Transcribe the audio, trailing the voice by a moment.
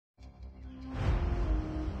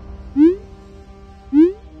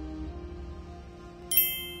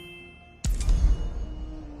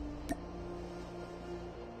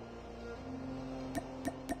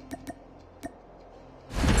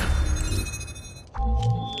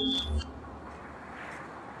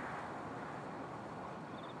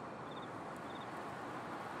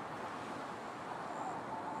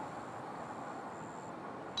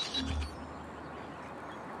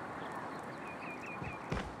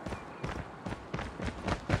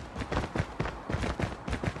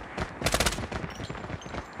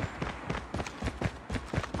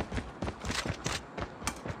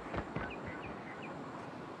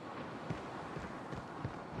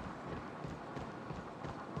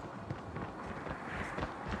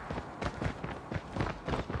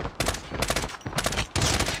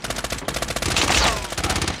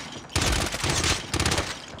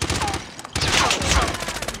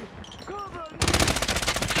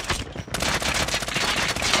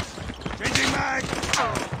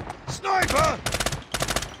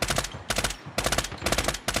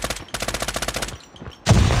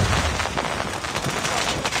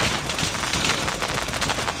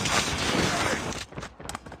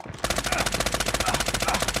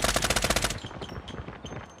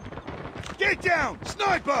Get down!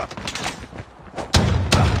 Sniper!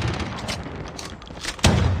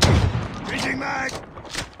 Changing mag!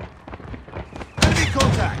 Enemy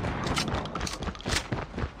contact!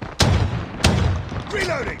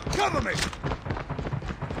 Reloading! Cover me!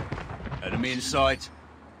 Enemy in sight.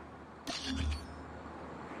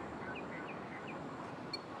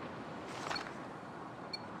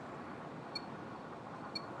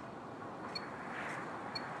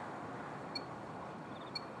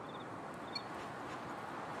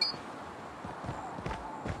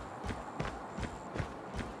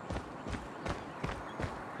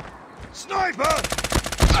 Sniper!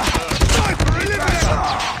 Sniper eliminated!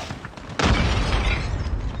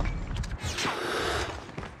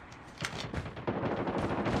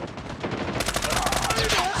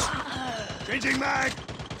 Changing mag!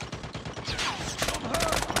 I'm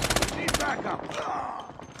hurt! Need backup!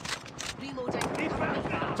 Reloading.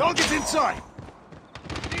 Target's in sight!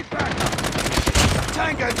 Need backup!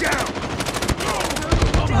 Tango down!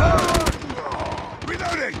 I'm hurt!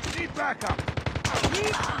 Reloading! Need backup!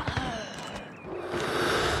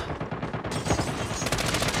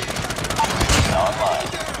 Online.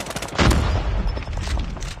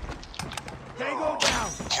 Tango down!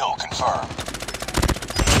 Kill confirmed.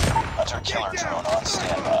 Hunter killer drone on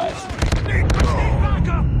standby. Need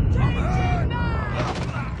backup! I'm hurt!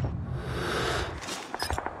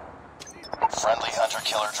 Friendly hunter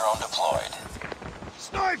killer drone deployed.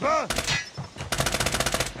 Sniper!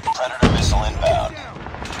 Predator missile inbound.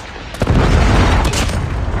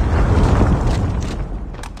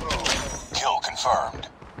 Kill confirmed.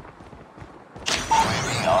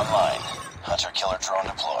 UAV online. Hunter killer drone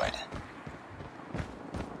deployed.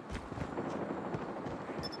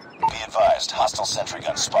 Be advised, hostile sentry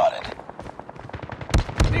gun spotted.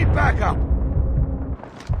 Need backup!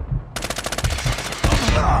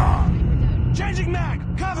 Changing mag!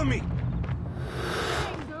 Cover me!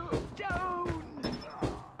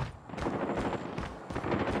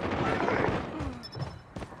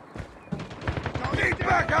 Need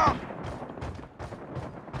backup!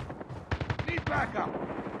 Need backup!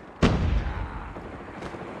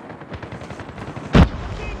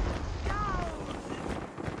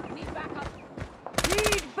 Need backup.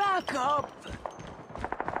 Need backup.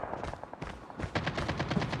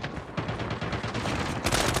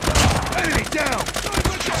 Enemy down!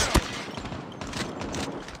 Sniper down!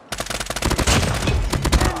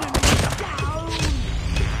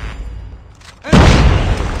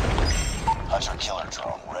 Hunter killer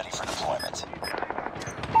drone ready for deployment.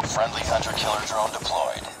 Friendly hunter killer drone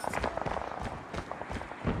deployed.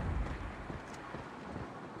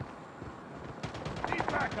 Need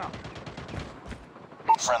backup!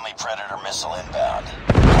 Friendly predator missile inbound.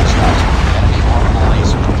 Watch out. Enemy orbital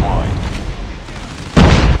laser deployed.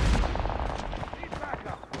 Need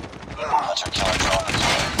backup! Hunter killer drone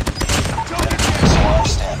deployed. Predator missile on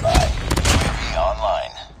standby. UAV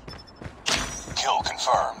online. Kill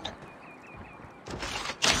confirmed.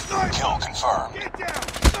 Sniper! Kill confirmed. Get down!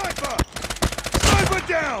 Sniper! Sniper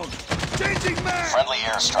down! Changing mag! Friendly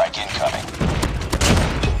airstrike incoming.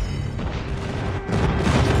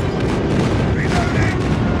 Reloading!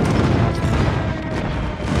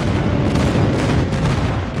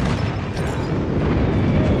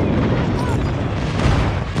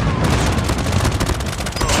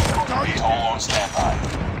 Target! Toll on standby.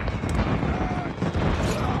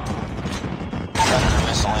 Predator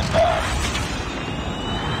missile inbound.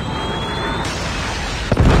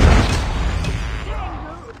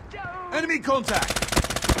 Enemy contact!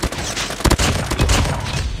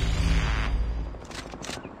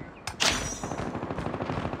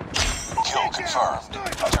 Kill confirmed.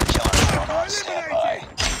 Hunter killer drone on standby.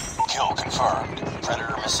 Kill confirmed.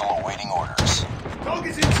 Predator missile awaiting orders.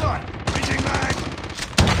 Target's in sight! Changing mag!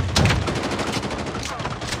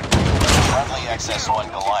 Friendly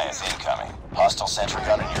XS-1 Goliath incoming. Hostile sentry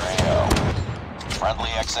gun in your AO. Friendly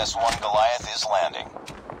XS-1 Goliath is landing.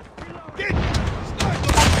 Get!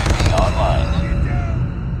 Sniper! UAV online. Get down!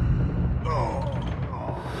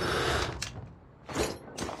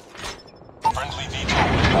 Friendly VTOL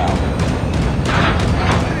inbound.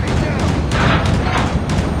 Enemy down!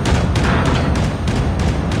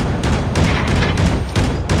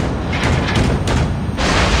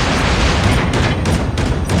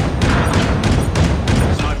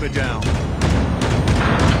 Sniper down!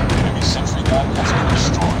 Enemy sentry gun has been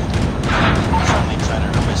destroyed. Friendly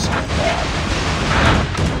predator missile inbound.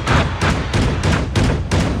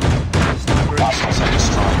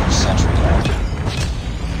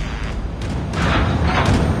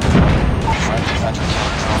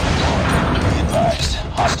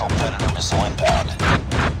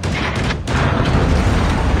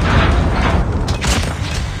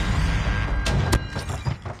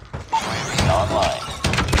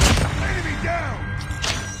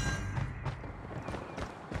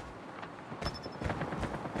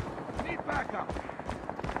 backup!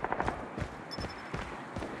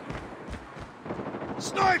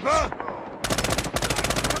 Sniper!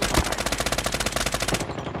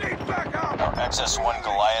 Need backup! Our XS-1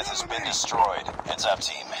 Goliath has been destroyed. Heads up,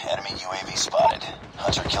 team. Enemy UAV spotted.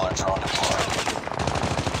 Hunter-killer drone deployed.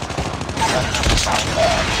 Predator missile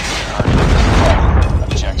inbound.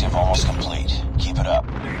 Objective almost complete. Keep it up.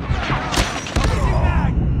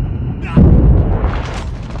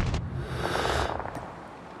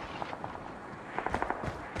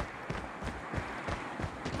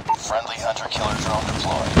 Friendly hunter-killer drone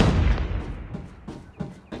deployed.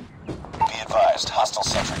 Be advised, hostile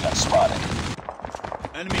sentry gun spotted.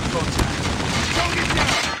 Enemy contact! Target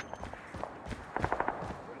down!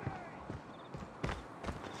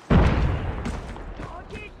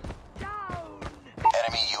 Target down!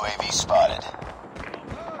 Enemy UAV spotted.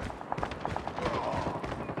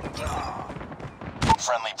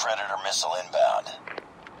 Friendly Predator missile inbound.